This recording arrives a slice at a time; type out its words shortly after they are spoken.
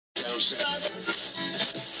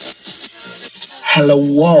Hello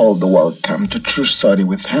world, welcome to True Story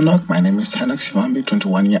with Enoch. My name is Enoch Sivambi,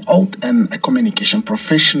 21-year-old and a communication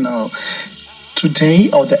professional.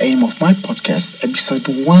 Today, or the aim of my podcast,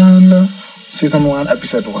 season 1,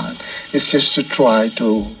 episode 1, is just to try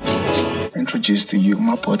to introduce to you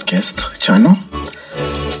my podcast channel.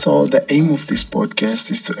 So the aim of this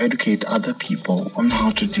podcast is to educate other people on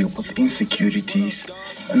how to deal with insecurities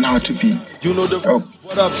and how to be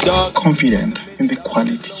confident in the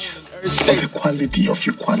qualities or the quality of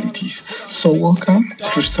your qualities. So welcome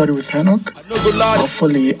to Story with Enoch.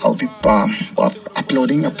 Hopefully I'll be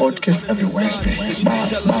uploading a podcast every Wednesday.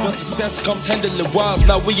 Bye. Success comes handling wiles.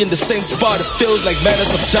 Now we in the same spot. It feels like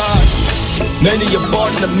madness have died. Many are born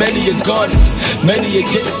and many are gone. Many are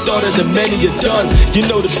getting started and many are done. You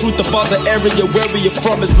know the truth about the area where we are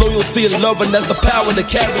from is loyalty and love, and that's the power to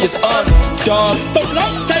carry us on. Dog, for a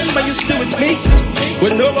long time are you still with me?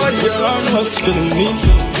 When nobody around was feeling me.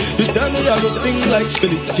 You tell me I will sing like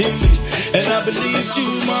Billie Jean, and I believed you,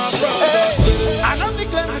 my brother. I don't be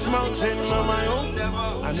climb this mountain on my own.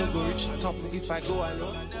 I don't go reach the top if I go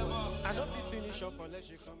alone. I don't be finish up unless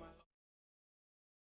you come out.